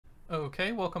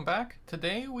Okay, welcome back.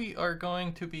 Today we are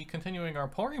going to be continuing our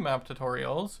Pori map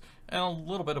tutorials and a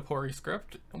little bit of Pori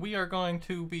script. We are going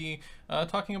to be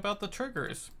talking about the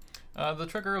triggers, the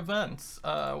trigger events,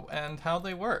 and how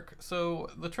they work.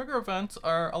 So the trigger events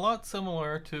are a lot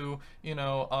similar to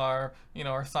our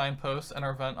signposts and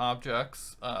our event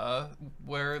objects,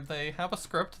 where they have a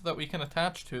script that we can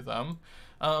attach to them,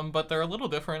 but they're a little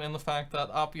different in the fact that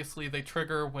obviously they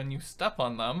trigger when you step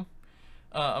on them.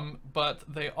 But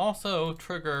they also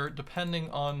trigger depending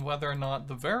on whether or not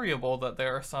the variable that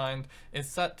they're assigned is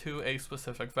set to a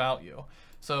specific value.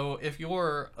 So if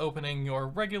you're opening your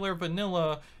regular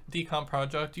vanilla decomp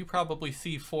project, you probably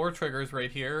see 4 triggers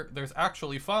right here. There's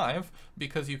actually 5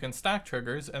 because you can stack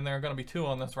triggers, and there are going to be 2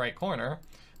 on this right corner.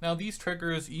 Now these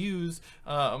triggers use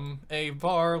a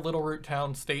var little root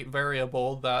town state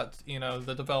variable that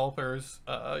the developers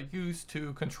use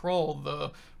to control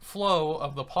the flow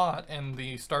of the pot in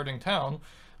the starting town.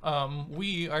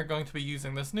 We are going to be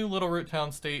using this new little root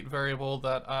town state variable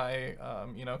that I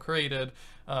created.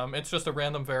 It's just a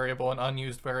random variable, an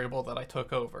unused variable that I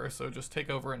took over. So just take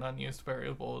over an unused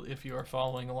variable if you are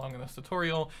following along in this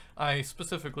tutorial. I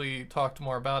specifically talked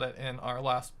more about it in our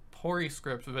last Pori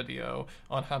script video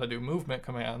on how to do movement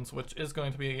commands, which is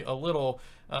going to be a little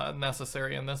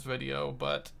necessary in this video,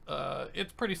 but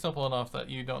it's pretty simple enough that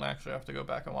you don't actually have to go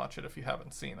back and watch it if you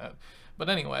haven't seen it. But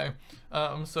anyway,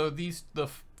 so the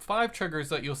 5 triggers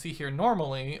that you'll see here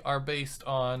normally are based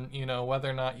on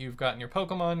whether or not you've gotten your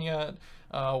Pokemon yet,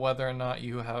 whether or not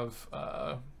you have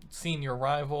seen your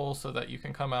rival, so that you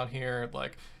can come out here.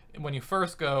 Like when you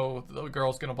first go, the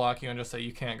girl's gonna block you and just say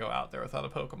you can't go out there without a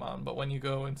Pokemon. But when you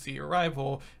go and see your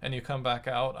rival and you come back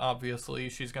out, obviously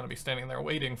she's gonna be standing there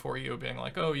waiting for you, being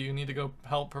like, oh, you need to go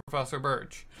help Professor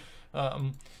Birch.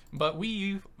 But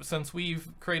since we've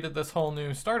created this whole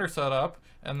new starter setup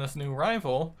and this new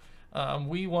rival,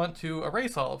 we want to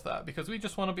erase all of that because we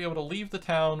just want to be able to leave the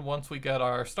town once we get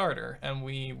our starter, and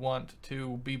we want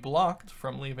to be blocked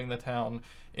from leaving the town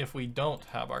if we don't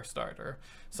have our starter.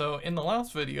 So in the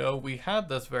last video, we had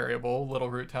this variable, little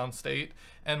root town state,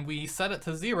 and we set it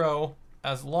to 0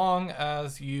 as long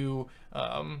as you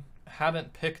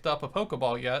hadn't picked up a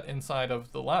Pokeball yet inside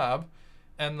of the lab.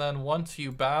 And then once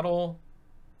you battle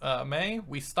May,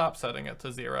 we stop setting it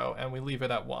to 0 and we leave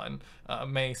it at 1.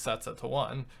 May sets it to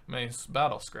 1, May's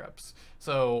battle scripts.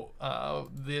 So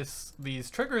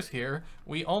these triggers here,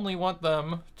 we only want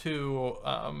them to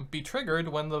be triggered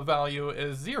when the value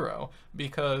is 0,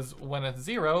 because when it's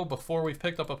 0, before we've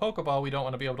picked up a Pokeball, we don't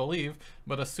want to be able to leave,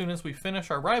 but as soon as we finish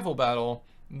our rival battle,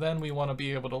 then we want to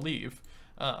be able to leave.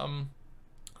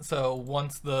 So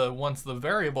once the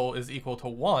variable is equal to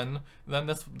 1,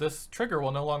 then this trigger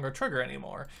will no longer trigger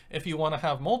anymore. If you want to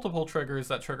have multiple triggers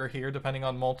that trigger here, depending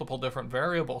on multiple different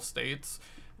variable states,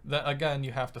 then again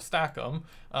you have to stack them,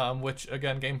 which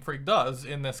again Game Freak does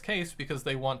in this case because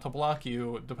they want to block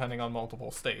you depending on multiple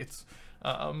states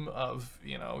of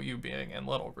you being in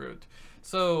Little Root.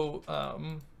 So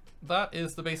that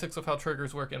is the basics of how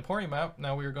triggers work in Pori map.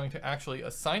 Now we are going to actually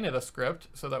assign it a script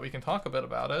so that we can talk a bit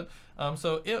about it.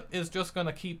 So it is just going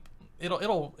to keep,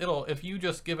 it'll if you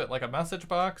just give it like a message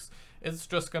box, it's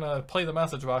just going to play the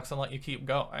message box and let you keep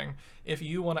going. If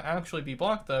you want to actually be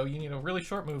blocked though, you need a really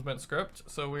short movement script.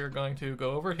 So we are going to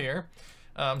go over here.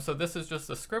 So this is just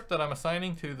a script that I'm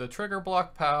assigning to the trigger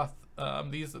block path.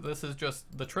 This is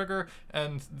just the trigger,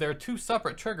 and they're 2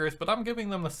 separate triggers, but I'm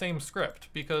giving them the same script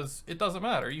because it doesn't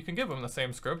matter. You can give them the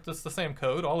same script. It's the same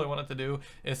code. All I want it to do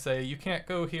is say you can't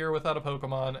go here without a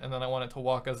Pokemon, and then I want it to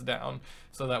walk us down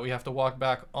so that we have to walk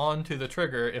back onto the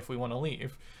trigger if we want to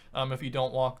leave. If you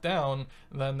don't walk down,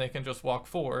 then they can just walk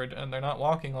forward, and they're not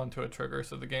walking onto a trigger,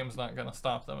 so the game's not going to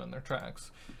stop them in their tracks.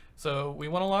 So we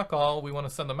want to lock all. We want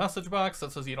to send a message box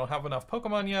that says you don't have enough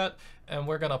Pokemon yet, and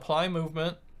we're going to apply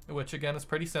movement, which again is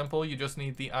pretty simple. You just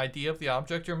need the ID of the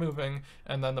object you're moving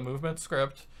and then the movement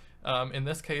script. In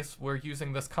this case, we're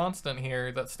using this constant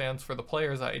here that stands for the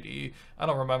player's ID. I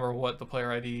don't remember what the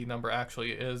player ID number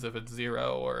actually is, if it's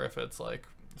 0 or if it's like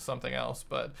something else,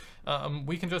 but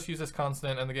we can just use this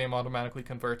constant and the game automatically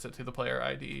converts it to the player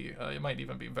ID. It might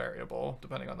even be variable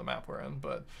depending on the map we're in,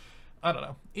 but I don't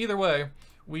know. Either way,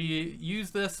 we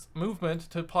use this movement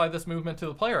to apply this movement to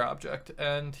the player object,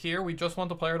 and here we just want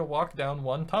the player to walk down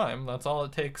 1 time. That's all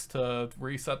it takes to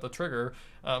reset the trigger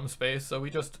space. So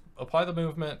we just apply the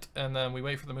movement, and then we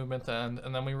wait for the movement to end,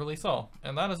 and then we release all.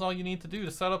 And that is all you need to do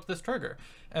to set up this trigger.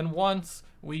 And once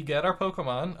we get our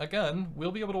Pokemon, again,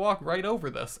 we'll be able to walk right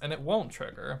over this, and it won't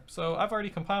trigger. So I've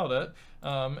already compiled it,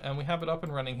 and we have it up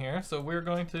and running here, so we're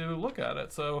going to look at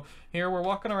it. So here we're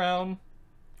walking around.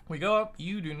 We go up,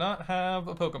 you do not have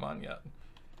a Pokemon yet.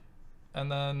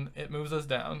 and then it moves us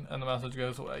down, and the message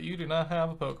goes away. You do not have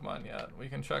a Pokemon yet. We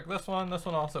can check this one. This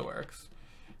one also works.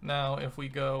 Now, if we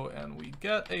go and we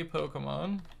get a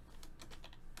Pokemon,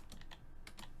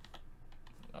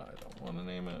 I don't want to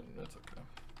name it. It's okay.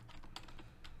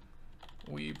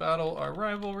 We battle our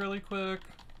rival really quick.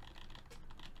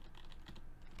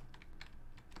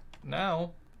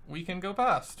 Now we can go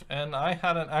past, and I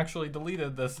hadn't actually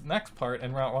deleted this next part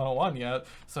in Route 101 yet,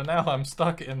 so now I'm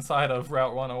stuck inside of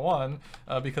Route 101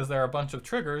 because there are a bunch of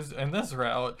triggers in this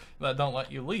route that don't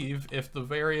let you leave if the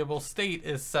variable state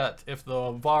is set, if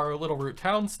the var little root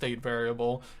town state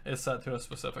variable is set to a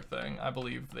specific thing. I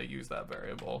believe they use that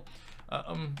variable.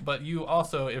 But you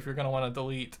also, if you're going to want to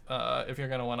delete, if you're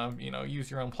going to want to, use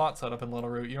your own plot setup in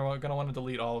Littleroot, you're going to want to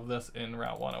delete all of this in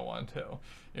Route 101 too.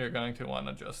 You're going to want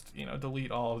to just, delete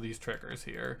all of these triggers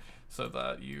here so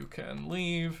that you can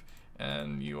leave,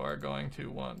 and you are going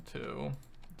to want to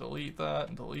delete that,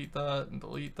 and delete that, and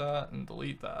delete that, and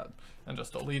delete that, and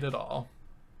just delete it all.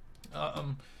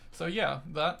 So yeah,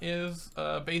 that is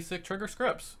basic trigger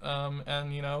scripts,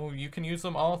 and you can use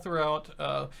them all throughout.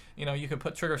 You could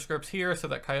put trigger scripts here so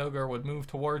that Kyogre would move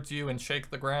towards you and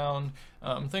shake the ground.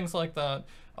 Things like that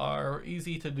are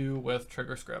easy to do with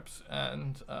trigger scripts,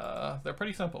 and they're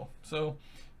pretty simple. So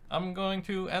I'm going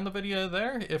to end the video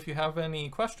there. If you have any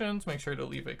questions, make sure to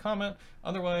leave a comment.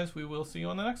 Otherwise, we will see you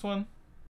on the next one.